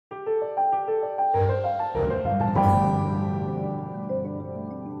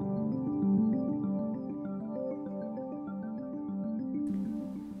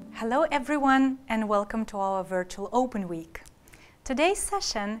Hello everyone and welcome to our virtual Open Week. Today's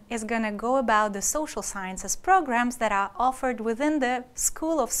session is going to go about the social sciences programs that are offered within the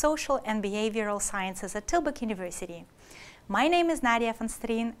School of Social and Behavioral Sciences at Tilburg University. My name is Nadia van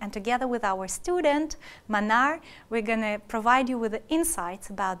Strien, and together with our student Manar, we're going to provide you with the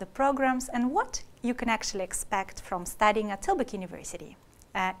insights about the programs and what you can actually expect from studying at Tilburg University,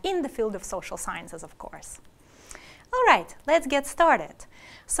 in the field of social sciences, of course. All right, let's get started.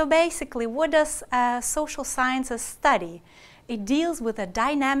 So basically, what does social sciences study? It deals with the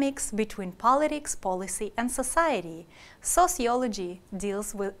dynamics between politics, policy, and society. Sociology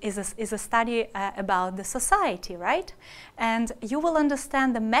is a study about the society, right? And you will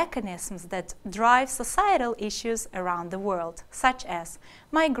understand the mechanisms that drive societal issues around the world, such as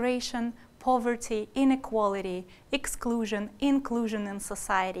migration, poverty, inequality, exclusion, inclusion in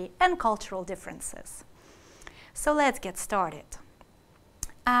society, and cultural differences. So let's get started.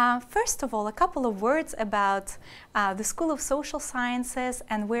 First of all, a couple of words about the School of Social Sciences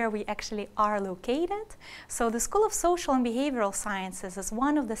and where we actually are located. So the School of Social and Behavioral Sciences is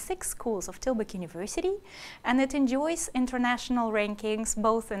one of the 6 schools of Tilburg University, and it enjoys international rankings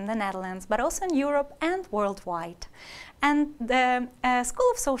both in the Netherlands but also in Europe and worldwide. And the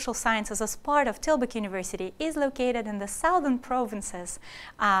School of Social Sciences, as part of Tilburg University, is located in the southern provinces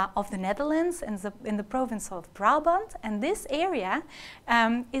of the Netherlands, in the province of Brabant. And this area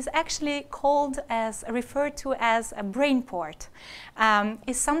is actually referred to as a brainport.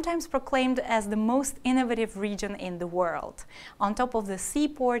 Is sometimes proclaimed as the most innovative region in the world. On top of the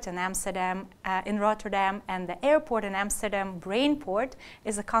seaport in Amsterdam, in Rotterdam, and the airport in Amsterdam, brainport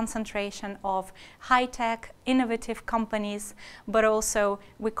is a concentration of high-tech, innovative companies, but also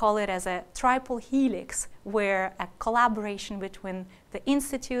we call it as a triple helix, where a collaboration between the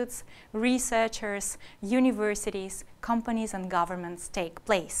institutes, researchers, universities, companies, and governments take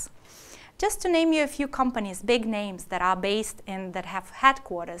place. Just to name you a few companies, big names that are based in, that have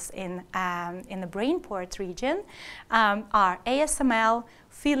headquarters in the brainport region are ASML,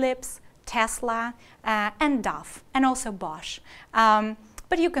 Philips, Tesla, and Dove, and also Bosch.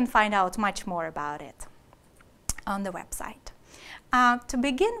 But you can find out much more about it on the website. To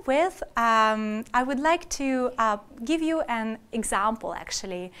begin with, I would like to give you an example,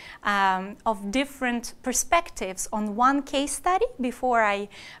 actually, of different perspectives on one case study before I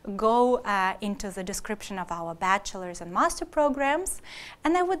go into the description of our bachelor's and master programs.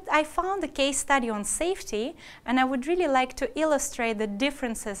 And I found a case study on safety, and I would really like to illustrate the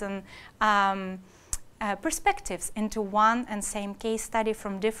differences in perspectives into one and same case study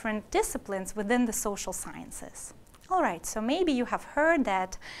from different disciplines within the social sciences. All right, so maybe you have heard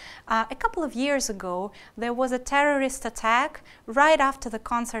that a couple of years ago there was a terrorist attack right after the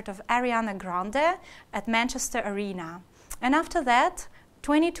concert of Ariana Grande at Manchester Arena. And after that,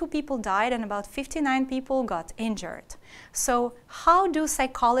 22 people died and about 59 people got injured. So how do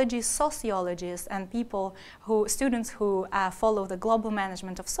psychologists, sociologists, and students who follow the Global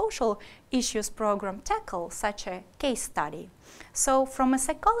Management of Social Issues program tackle such a case study? So from a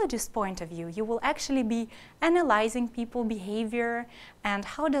psychologist's point of view, you will actually be analyzing people's behavior and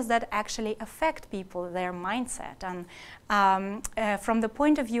how does that actually affect people, their mindset. And from the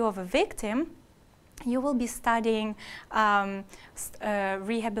point of view of a victim, you will be studying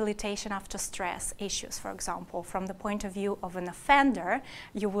rehabilitation after stress issues, for example. From the point of view of an offender,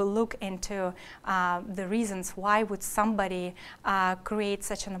 you will look into the reasons why would somebody create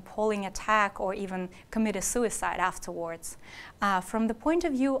such an appalling attack or even commit a suicide afterwards. From the point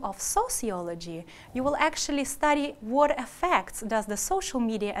of view of sociology, you will actually study what effects does the social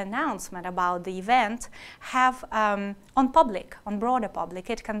media announcement about the event have on broader public.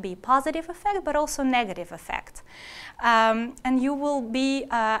 It can be positive effect, but also negative effect. And you will be,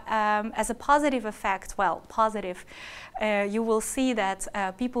 as a positive effect, you will see that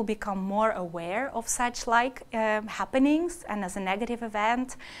people become more aware of such happenings, and as a negative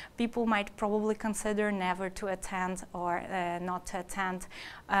event, people might probably consider never to attend or not to attend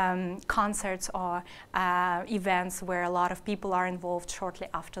concerts or events where a lot of people are involved shortly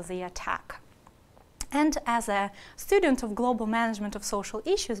after the attack. And as a student of Global Management of Social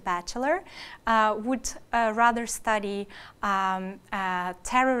Issues bachelor, would rather study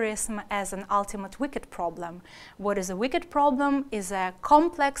terrorism as an ultimate wicked problem. What is a wicked problem is a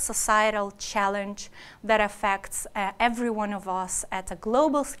complex societal challenge that affects every one of us at a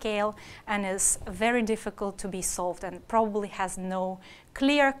global scale and is very difficult to be solved and probably has no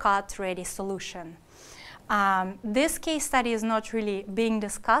clear-cut ready solution. This case study is not really being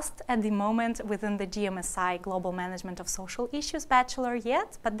discussed at the moment within the GMSI Global Management of Social Issues Bachelor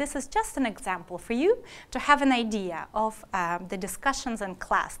yet, but this is just an example for you to have an idea of the discussions in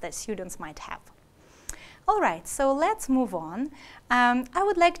class that students might have. All right, so let's move on. I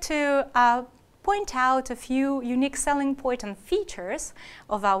would like to point out a few unique selling points and features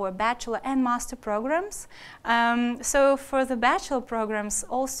of our bachelor and master programs. So for the bachelor programs,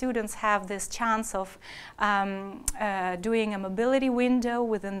 all students have this chance of doing a mobility window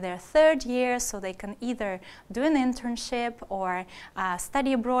within their third year, so they can either do an internship or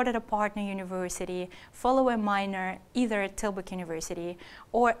study abroad at a partner university, follow a minor either at Tilburg University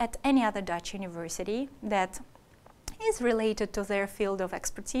or at any other Dutch university that is related to their field of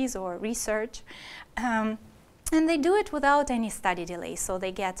expertise or research, and they do it without any study delay. So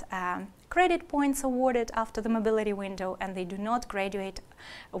they get credit points awarded after the mobility window, and they do not graduate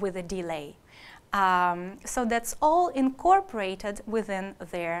with a delay. So that's all incorporated within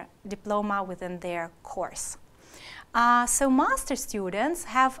their diploma, within their course. So master students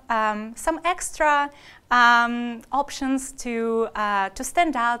have some extra options to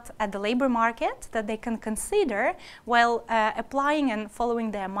stand out at the labor market that they can consider while applying and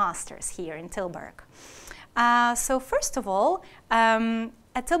following their masters here in Tilburg. So first of all,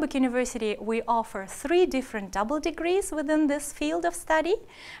 at Tilburg University, we offer 3 different double degrees within this field of study,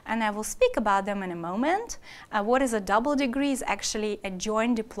 and I will speak about them in a moment. What is a double degree is actually a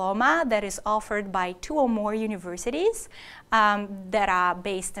joint diploma that is offered by 2 or more universities that are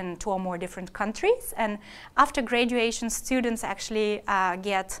based in 2 or more different countries. And after graduation, students actually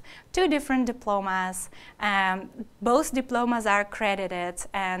get 2 different diplomas. Both diplomas are accredited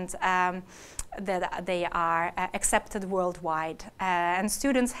and that they are accepted worldwide, and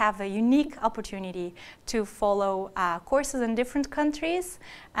students have a unique opportunity to follow courses in different countries,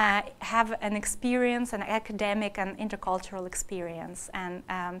 have an experience, an academic and intercultural experience, and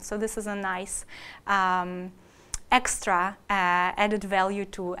so this is a nice extra added value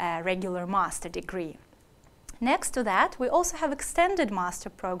to a regular master degree. Next to that, we also have extended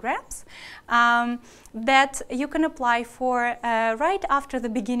master programs that you can apply for right after the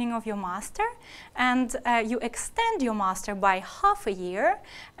beginning of your master, and you extend your master by half a year,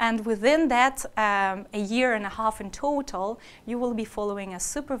 and within that a year and a half in total, you will be following a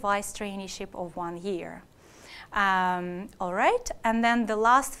supervised traineeship of 1 year. All right, and then the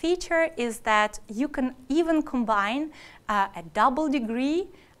last feature is that you can even combine a double degree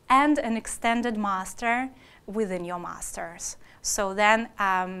and an extended master within your masters. So then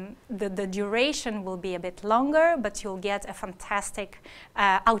the duration will be a bit longer, but you'll get a fantastic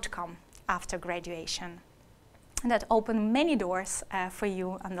outcome after graduation. And that opens many doors for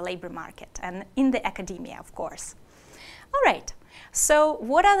you on the labor market and in the academia, of course. All right, so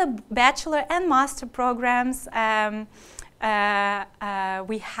what are the bachelor and master programs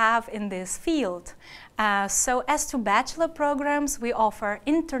we have in this field? So as to bachelor programs, we offer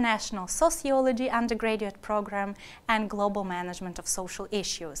International Sociology undergraduate program and Global Management of Social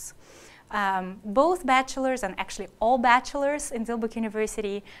Issues. Both bachelors, and actually all bachelors in Tilburg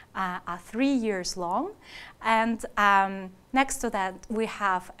University, are 3 years long. And next to that, we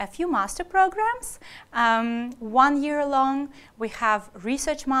have a few master programs. 1 year long, we have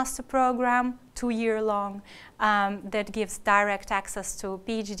Research Master Program, 2 year long, that gives direct access to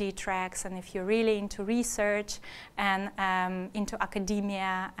PhD tracks. And if you're really into research and into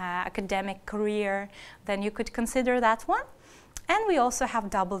academia, academic career, then you could consider that one. And we also have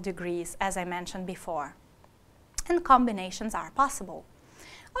double degrees, as I mentioned before. And combinations are possible.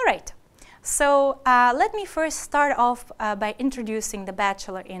 All right, so let me first start off by introducing the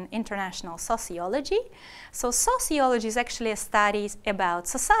Bachelor in International Sociology. So sociology is actually a study about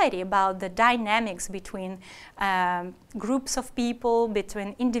society, about the dynamics between groups of people,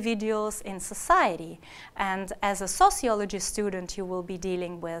 between individuals in society. And as a sociology student, you will be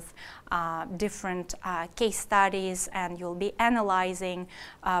dealing with different case studies, and you'll be analyzing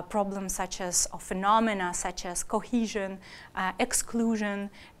problems such as, or phenomena such as cohesion, exclusion,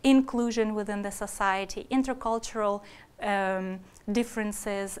 inclusion within the society, intercultural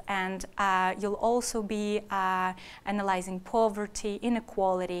differences, and you'll also be analyzing poverty,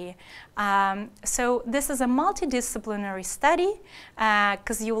 inequality. So this is a multidisciplinary study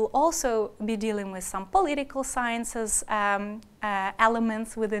because you will also be dealing with some political sciences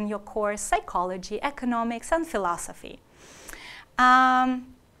elements within your course, psychology, economics, and philosophy.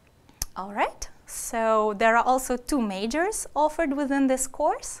 All right, so there are also 2 majors offered within this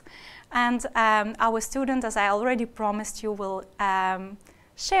course. And our student, as I already promised you, will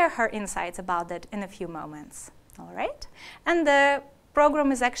share her insights about that in a few moments. All right? And the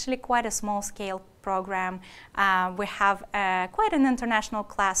program is actually quite a small-scale program. We have quite an international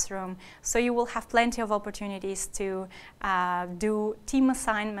classroom, so you will have plenty of opportunities to do team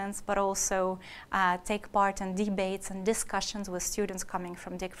assignments, but also take part in debates and discussions with students coming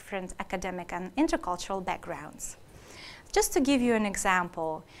from different academic and intercultural backgrounds. Just to give you an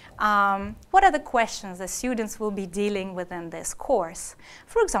example, what are the questions that students will be dealing with in this course?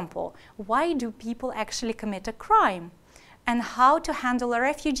 For example, why do people actually commit a crime? And how to handle a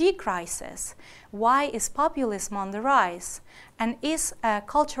refugee crisis? Why is populism on the rise? And is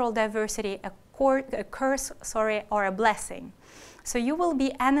cultural diversity a curse, or a blessing? So you will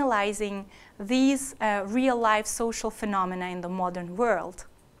be analyzing these real-life social phenomena in the modern world.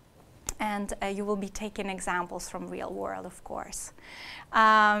 And you will be taking examples from real world, of course.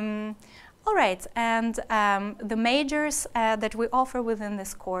 All right, and the majors that we offer within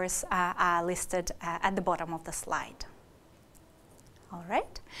this course are listed at the bottom of the slide. All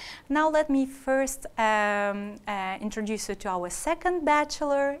right, now let me first introduce you to our second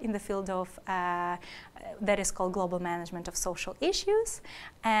bachelor in the field of that is called Global Management of Social Issues.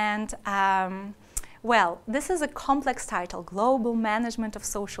 And well, this is a complex title, Global Management of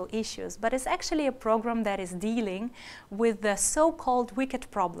Social Issues, but it's actually a program that is dealing with the so-called wicked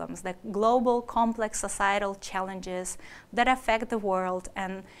problems, the global complex societal challenges that affect the world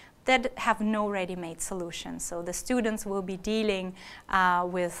and that have no ready-made solutions. So the students will be dealing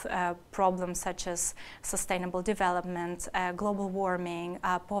with problems such as sustainable development, global warming,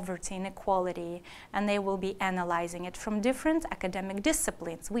 poverty, inequality, and they will be analyzing it from different academic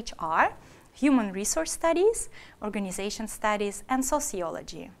disciplines, which are human resource studies, organization studies, and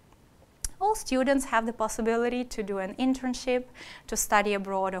sociology. All students have the possibility to do an internship, to study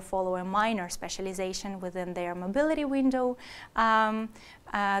abroad, or follow a minor specialization within their mobility window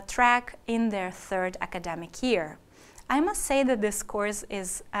track in their third academic year. I must say that this course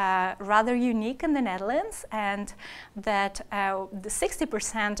is rather unique in the Netherlands, and that the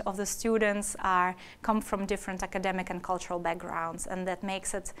 60% of the students come from different academic and cultural backgrounds, and that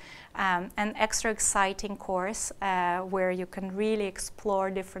makes it an extra exciting course where you can really explore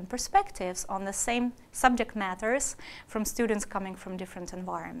different perspectives on the same subject matters from students coming from different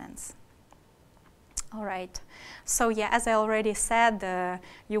environments. All right, so yeah, as I already said,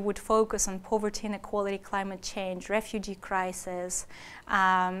 you would focus on poverty, inequality, climate change, refugee crisis.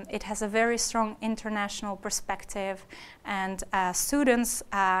 It has a very strong international perspective, and students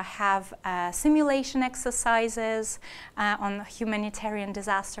have simulation exercises on humanitarian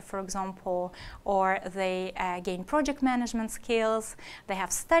disaster, for example, or they gain project management skills. They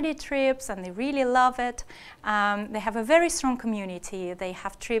have study trips, and they really love it. They have a very strong community. They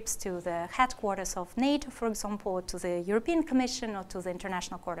have trips to the headquarters of NATO, for example, or to the European Commission, or to the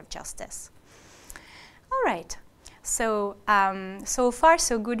International Court of Justice. All right, so so far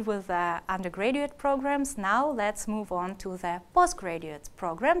so good with the undergraduate programs. Now let's move on to the postgraduate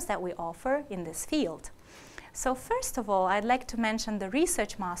programs that we offer in this field. So first of all, I'd like to mention the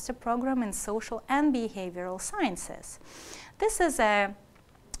Research Master Program in Social and Behavioral Sciences. This is a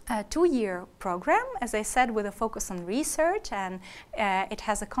two-year program, as I said, with a focus on research, and it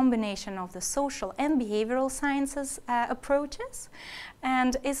has a combination of the social and behavioral sciences approaches,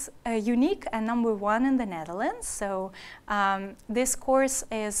 and is unique and #1 in the Netherlands. So this course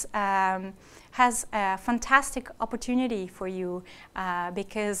has a fantastic opportunity for you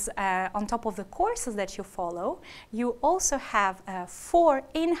because on top of the courses that you follow, you also have 4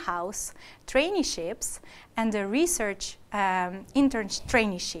 in-house traineeships and a research intern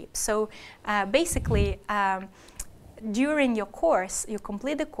traineeship. So basically, during your course, you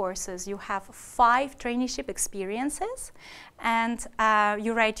complete the courses, you have 5 traineeship experiences, and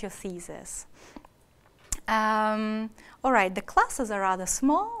you write your thesis. All right, the classes are rather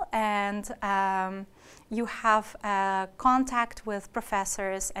small, and you have contact with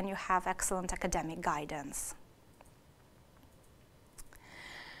professors, and you have excellent academic guidance.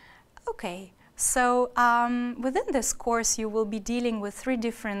 Okay, so within this course you will be dealing with 3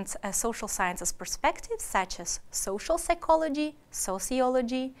 different social sciences perspectives, such as social psychology,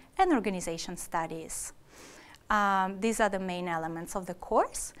 sociology, and organization studies. These are the main elements of the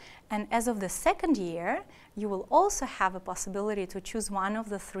course, and as of the second year, you will also have a possibility to choose one of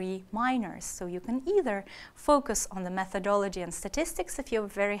the 3 minors. So you can either focus on the methodology and statistics if you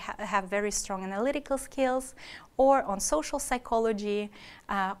have very strong analytical skills, or on social psychology,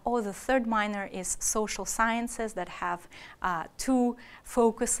 or the third minor is social sciences that have 2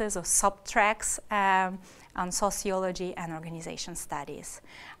 focuses or subtracks, on sociology and organization studies.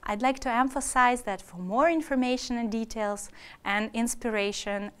 I'd like to emphasize that for more information and details and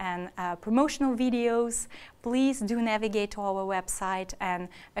inspiration and promotional videos, please do navigate to our website and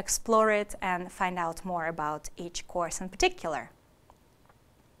explore it and find out more about each course in particular.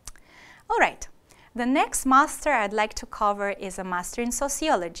 All right, the next master I'd like to cover is a master in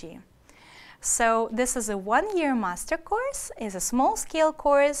sociology. So this is a one-year master course, is a small-scale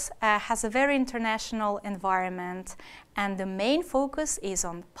course, has a very international environment, and the main focus is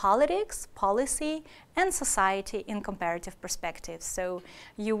on politics, policy, and society in comparative perspectives. So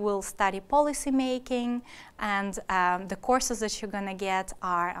you will study policy making, and the courses that you're going to get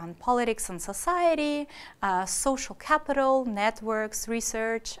are on politics and society, social capital, networks,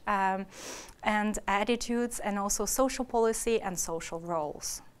 research, and attitudes, and also social policy and social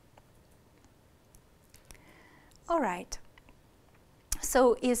roles. All right,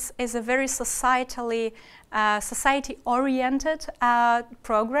 so is a very society-oriented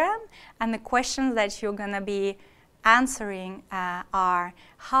program, and the questions that you're going to be answering are: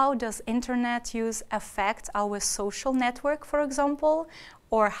 how does internet use affect our social network, for example,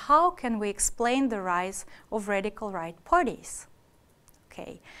 or how can we explain the rise of radical right parties?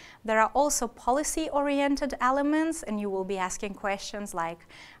 Okay. There are also policy-oriented elements, and you will be asking questions like,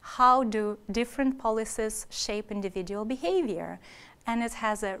 how do different policies shape individual behavior? And it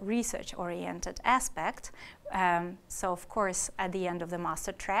has a research-oriented aspect. So of course, at the end of the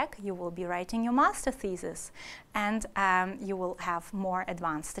master track, you will be writing your master thesis, and you will have more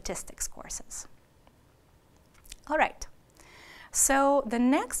advanced statistics courses. All right. So the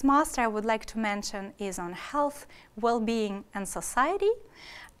next master I would like to mention is on health, well-being, and society.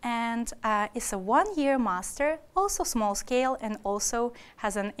 And it's a one-year master, also small scale, and also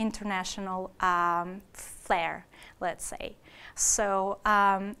has an international flair, let's say. So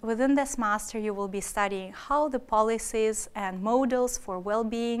within this master, you will be studying how the policies and models for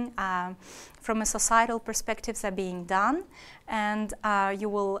well-being from a societal perspectives are being done, and you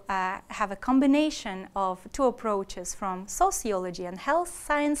will have a combination of two approaches from sociology and health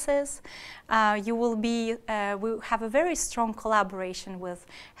sciences. You will have a very strong collaboration with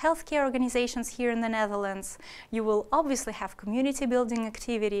healthcare organizations here in the Netherlands. You will obviously have community building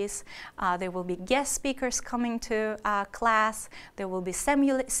activities. There will be guest speakers coming to class. There will be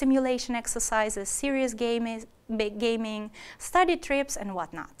simulation exercises, serious gaming, study trips, and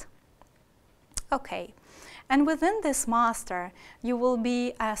whatnot. Okay, and within this master, you will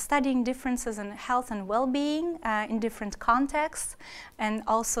be studying differences in health and well-being in different contexts, and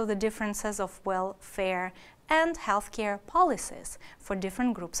also the differences of welfare and healthcare policies for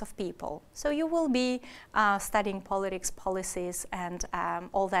different groups of people. So you will be studying politics, policies, and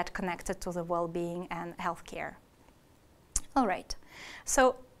all that connected to the well-being and healthcare. All right,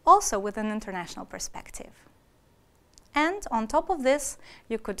 so also with an international perspective. And on top of this,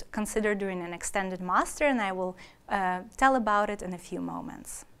 you could consider doing an extended master, and I will tell about it in a few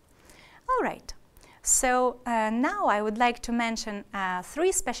moments. All right, so now I would like to mention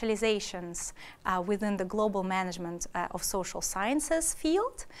three specializations within the global management of social sciences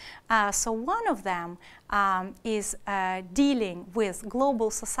field. So one of them is dealing with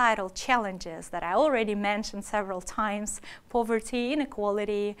global societal challenges that I already mentioned several times: poverty,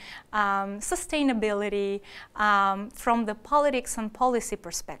 inequality, sustainability, from the politics and policy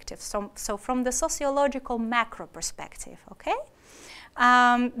perspective, so from the sociological macro perspective, okay?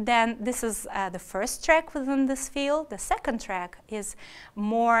 Then this is the first track within this field. The second track is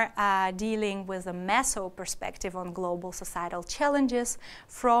more dealing with a meso perspective on global societal challenges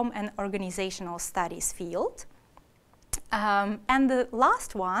from an organizational studies field. And the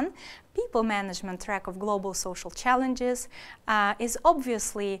last one, people management track of global social challenges, is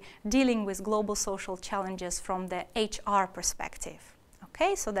obviously dealing with global social challenges from the HR perspective.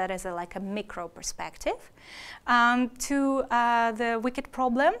 Okay, so that is like a micro perspective to the wicked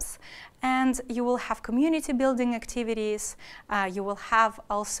problems, and you will have community building activities. You will have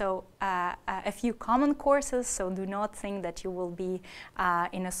also a few common courses, so do not think that you will be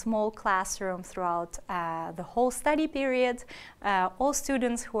in a small classroom throughout the whole study period. All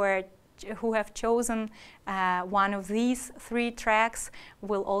students who have chosen one of these three tracks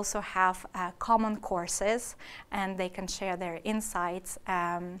will also have common courses, and they can share their insights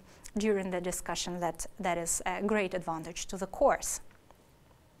during the discussion. That is a great advantage to the course.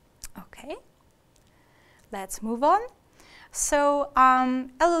 Okay, let's move on. So a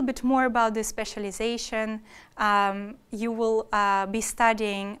little bit more about this specialization. You will be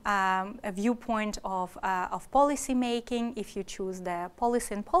studying a viewpoint of policy making. If you choose the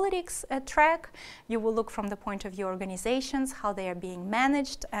policy and politics track, you will look from the point of view organizations, how they are being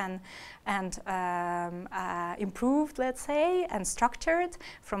managed and improved, let's say, and structured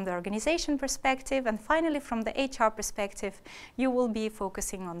from the organization perspective. And finally, from the HR perspective, you will be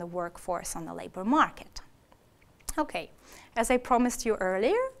focusing on the workforce, on the labor market. Okay, as I promised you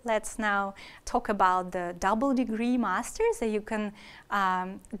earlier, let's now talk about the double degree masters that you can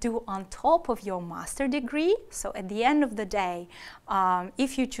do on top of your master degree. So at the end of the day,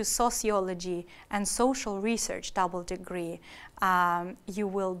 if you choose sociology and social research double degree, you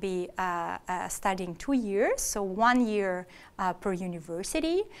will be studying 2 years, so 1 year per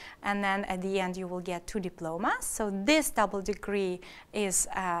university, and then at the end you will get 2 diplomas. So this double degree is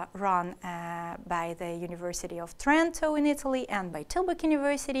run by the University of Trento in Italy and by Tilburg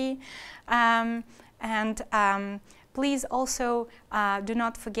University. Please also do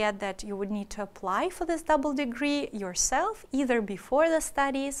not forget that you would need to apply for this double degree yourself, either before the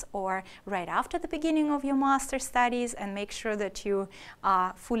studies or right after the beginning of your master studies, and make sure that you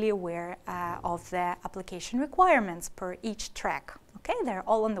are fully aware of the application requirements per each track. Okay, they're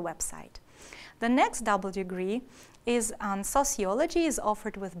all on the website. The next double degree is on sociology, is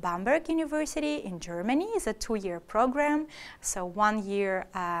offered with Bamberg University in Germany. It's a 2-year program, so 1 year,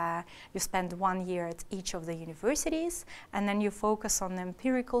 you spend 1 year at each of the universities, and then you focus on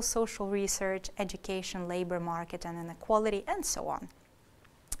empirical social research, education, labor market, and inequality, and so on.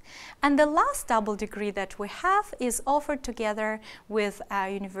 And the last double degree that we have is offered together with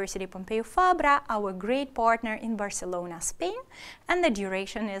University Pompeu Fabra, our great partner in Barcelona, Spain, and the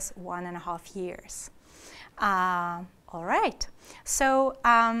duration is 1.5 years. All right, so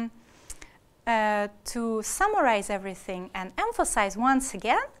to summarize everything and emphasize once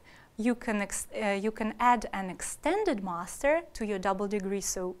again, you can add an extended master to your double degree,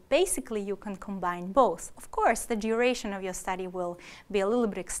 so basically you can combine both. Of course, the duration of your study will be a little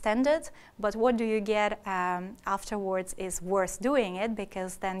bit extended, but what do you get afterwards is worth doing it,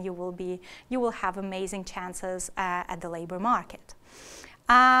 because then you will have amazing chances at the labor market.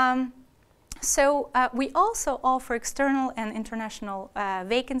 So we also offer external and international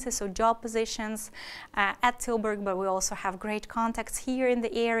vacancies, so job positions at Tilburg, but we also have great contacts here in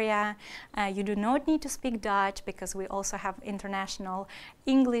the area. You do not need to speak Dutch, because we also have international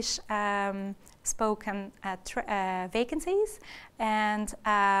English spoken vacancies. And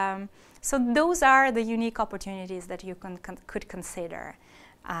so those are the unique opportunities that you could consider.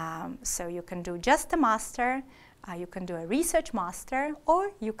 So you can do just a master, you can do a research master,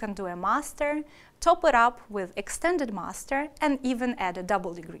 or you can do a master, top it up with extended master, and even add a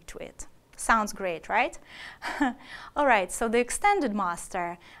double degree to it. Sounds great, right? All right, so the extended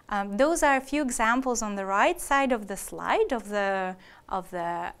master, those are a few examples on the right side of the slide of the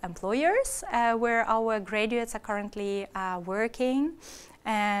employers where our graduates are currently working.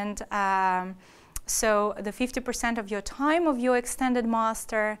 And so the 50% of your time of your extended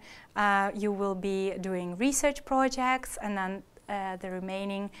master, you will be doing research projects, and then the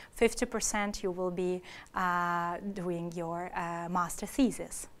remaining 50% you will be doing your master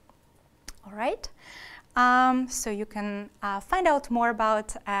thesis. All right? So you can find out more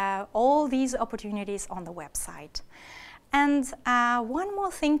about all these opportunities on the website. And one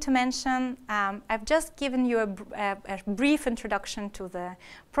more thing to mention, I've just given you a brief introduction to the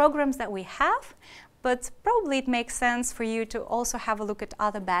programs that we have, but probably it makes sense for you to also have a look at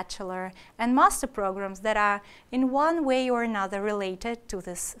other bachelor and master programs that are in one way or another related to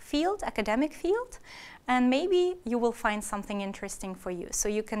this field, academic field, and maybe you will find something interesting for you. So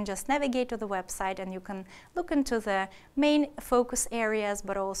you can just navigate to the website and you can look into the main focus areas,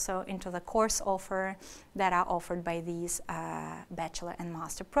 but also into the course offer that are offered by these bachelor and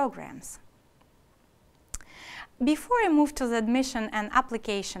master programs. Before I move to the admission and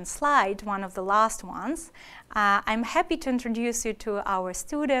application slide, one of the last ones, I'm happy to introduce you to our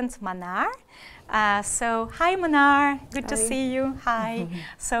student, Manar. So, hi Manar, good to see you. Hi.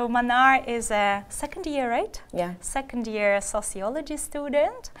 So Manar is a second year, right? Yeah. Second year sociology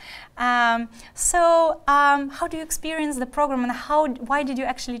student. How do you experience the program, and why did you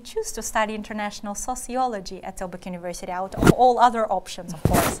actually choose to study international sociology at Tilburg University out of all other options, of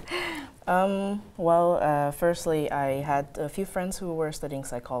course? Firstly, I had a few friends who were studying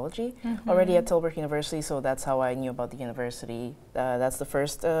psychology already at Tilburg University, so that's how I knew about the university. That's the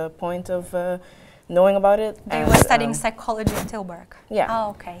first point of knowing about it. They were studying psychology in Tilburg? Yeah. Oh,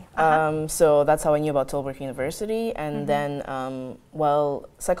 okay. So that's how I knew about Tilburg University. And then, well,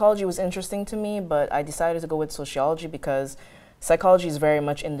 psychology was interesting to me, but I decided to go with sociology because psychology is very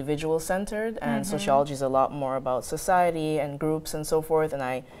much individual-centered, and sociology is a lot more about society and groups and so forth. And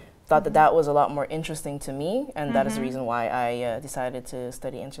I thought that that was a lot more interesting to me, and that is the reason why I decided to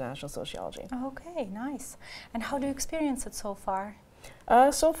study international sociology. Okay, nice. And how do you experience it so far?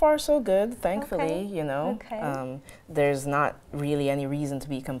 So far, so good, thankfully, you know. Okay. There's not really any reason to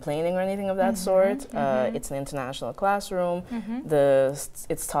be complaining or anything of that sort. It's an international classroom.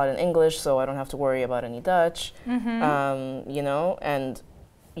 It's taught in English, so I don't have to worry about any Dutch, you know, and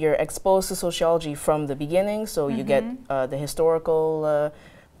you're exposed to sociology from the beginning, so you get the historical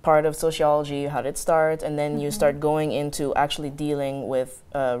part of sociology, how did it start, and then you start going into actually dealing with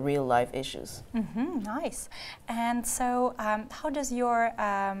real life issues. Nice. And so how does your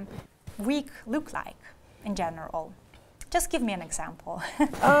week look like in general? Just give me an example.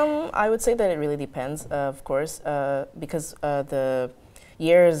 I would say that it really depends, of course, because the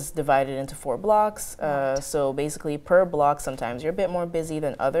year is divided into 4 blocks. So basically per block, sometimes you're a bit more busy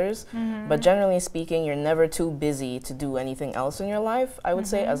than others, but generally speaking, you're never too busy to do anything else in your life, I would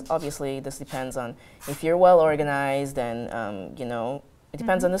say, as obviously this depends on if you're well organized and, you know, it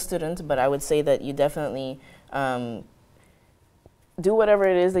depends on the student, but I would say that you definitely do whatever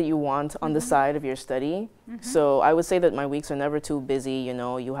it is that you want on the side of your study. So I would say that my weeks are never too busy, you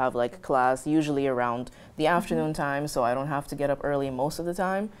know, you have like class usually around the afternoon time, so I don't have to get up early most of the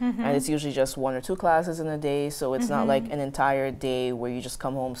time, and it's usually just 1 or 2 classes in a day, so it's not like an entire day where you just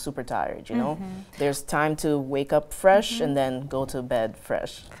come home super tired, you know. There's time to wake up fresh and then go to bed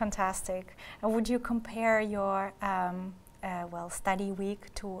fresh. Fantastic. And would you compare your well, study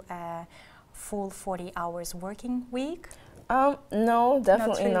week to a full 40 hours working week? No,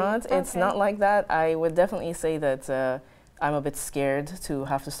 definitely really. not. It's not like that. I would definitely say that I'm a bit scared to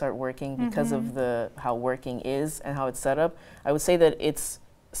have to start working because of how working is and how it's set up. I would say that it's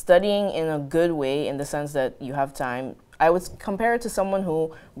studying in a good way in the sense that you have time. I would compare it to someone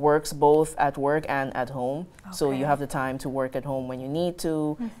who works both at work and at home. So you have the time to work at home when you need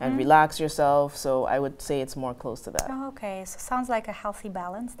to and relax yourself. So I would say it's more close to that. Okay, so sounds like a healthy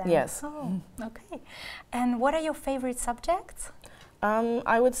balance then. Yes. Oh, okay. And what are your favorite subjects?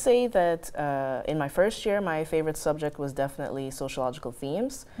 I would say that in my first year, my favorite subject was definitely sociological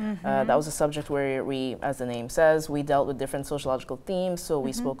themes. That was a subject where we, as the name says, we dealt with different sociological themes. So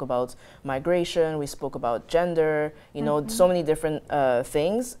we spoke about migration, we spoke about gender, you know, so many different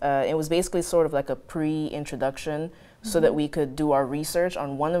things. It was basically sort of like a pre-introduction so that we could do our research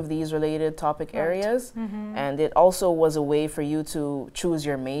on one of these related topic areas. And it also was a way for you to choose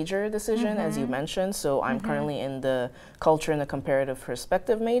your major decision, as you mentioned. So I'm currently in the culture and the comparative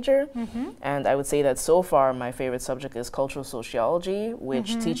perspective major. And I would say that so far my favorite subject is cultural sociology,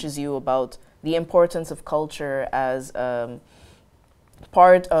 which teaches you about the importance of culture as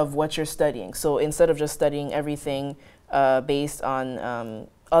part of what you're studying. So instead of just studying everything based on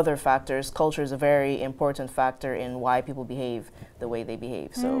other factors, culture is a very important factor in why people behave the way they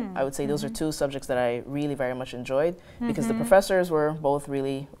behave. So I would say those are 2 subjects that I really very much enjoyed because the professors were both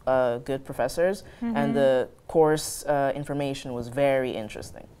really good professors and the course information was very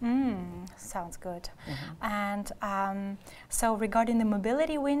interesting. Sounds good. And so regarding the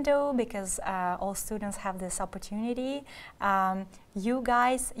mobility window, because all students have this opportunity, you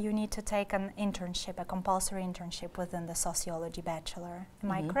guys, you need to take an internship, a compulsory internship within the sociology bachelor.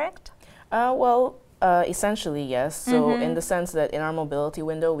 Am I correct? Well, essentially, yes. So in the sense that in our mobility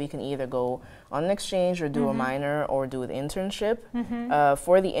window, we can either go on an exchange or do a minor or do an internship.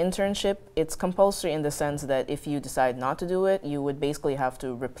 For the internship, it's compulsory in the sense that if you decide not to do it, you would basically have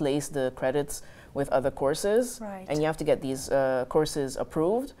to replace the credits with other courses, and you have to get these courses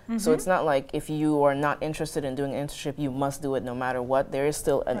approved. So it's not like if you are not interested in doing an internship, you must do it no matter what. There is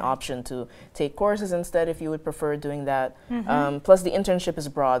still an option to take courses instead if you would prefer doing that. Plus the internship is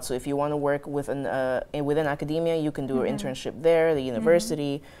broad, so if you want to work with within academia, you can do an internship there, the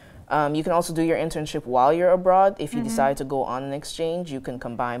university. You can also do your internship while you're abroad. If you decide to go on an exchange, you can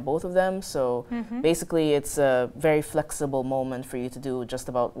combine both of them. So basically it's a very flexible moment for you to do just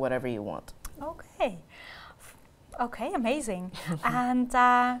about whatever you want. Okay. Okay, amazing. And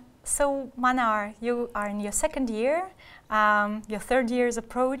so Manar, you are in your 2nd year, your 3rd year is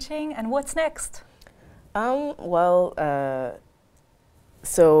approaching, and what's next? So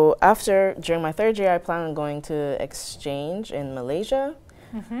during my 3rd year, I plan on going to exchange in Malaysia.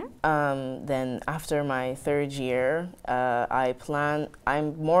 Then after my 3rd year,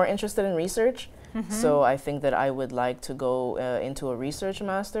 I'm more interested in research. So I think that I would like to go into a research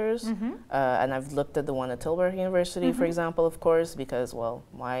master's, and I've looked at the one at Tilburg University, for example, of course, because, well,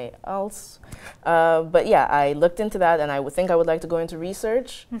 why else? But yeah, I looked into that, and I would think I would like to go into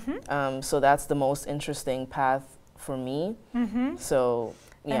research. So that's the most interesting path for me. So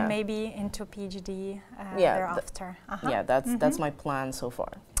yeah. And maybe into PhD yeah, thereafter. Yeah, that's my plan so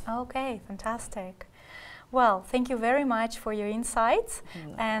far. Okay, fantastic. Well, thank you very much for your insights.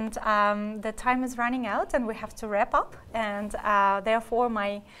 And the time is running out and we have to wrap up. And therefore,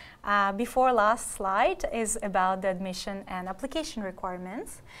 my before last slide is about the admission and application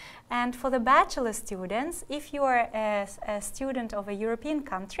requirements. And for the bachelor students, if you are a student of a European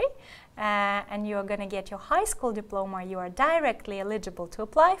country and you are going to get your high school diploma, you are directly eligible to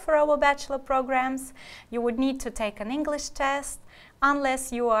apply for our bachelor programs. You would need to take an English test,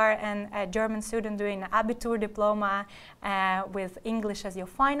 unless you are a German student doing an Abitur diploma with English as your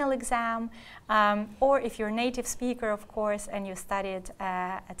final exam, or if you're a native speaker, of course, and you studied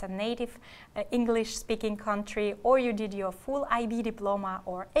at a native English-speaking country, or you did your full IB diploma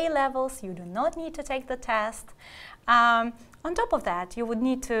or A-levels, you do not need to take the test. On top of that, you would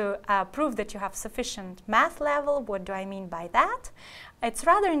need to prove that you have sufficient math level. What do I mean by that? It's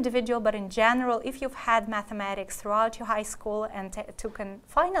rather individual, but in general, if you've had mathematics throughout your high school and took a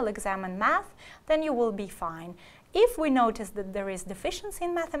final exam in math, then you will be fine. If we notice that there is deficiency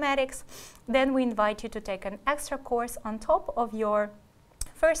in mathematics, then we invite you to take an extra course on top of your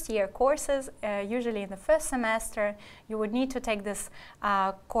first year courses. Usually in the first semester, you would need to take this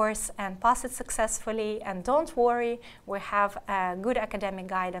course and pass it successfully. And don't worry, we have good academic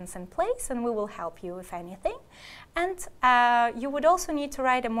guidance in place and we will help you if anything. And you would also need to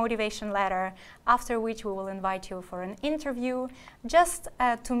write a motivation letter, after which we will invite you for an interview, just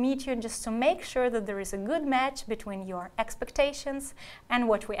to meet you, just to make sure that there is a good match between your expectations and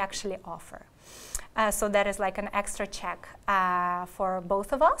what we actually offer. So that is like an extra check for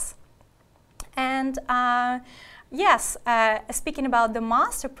both of us. And yes, speaking about the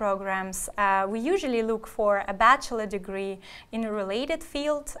master programs, we usually look for a bachelor degree in a related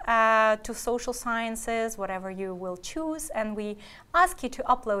field to social sciences, whatever you will choose, and we ask you to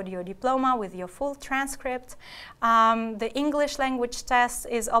upload your diploma with your full transcript. The English language test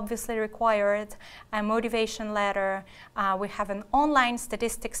is obviously required, a motivation letter, we have an online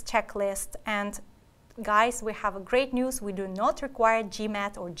statistics checklist, and guys, we have a great news. We do not require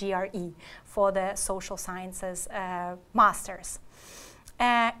GMAT or GRE for the social sciences masters.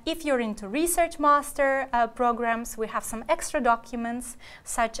 If you're into research master programs, we have some extra documents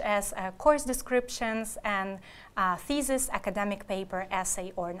such as course descriptions and thesis, academic paper,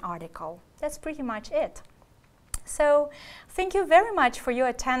 essay, or an article. That's pretty much it. So thank you very much for your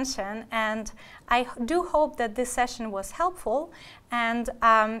attention, and I do hope that this session was helpful. And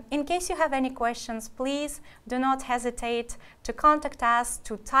in case you have any questions, please do not hesitate to contact us,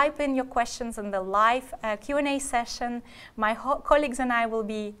 to type in your questions in the live Q&A session. My colleagues and I will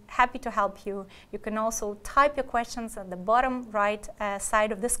be happy to help you. You can also type your questions at the bottom right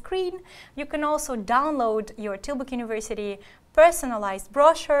side of the screen. You can also download your Tilburg University personalized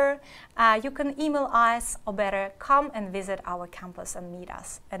brochure. You can email us, or better, come and visit our campus and meet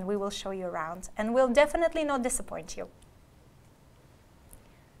us, and we will show you around, and we'll definitely not disappoint you.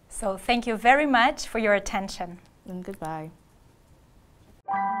 So thank you very much for your attention. And goodbye.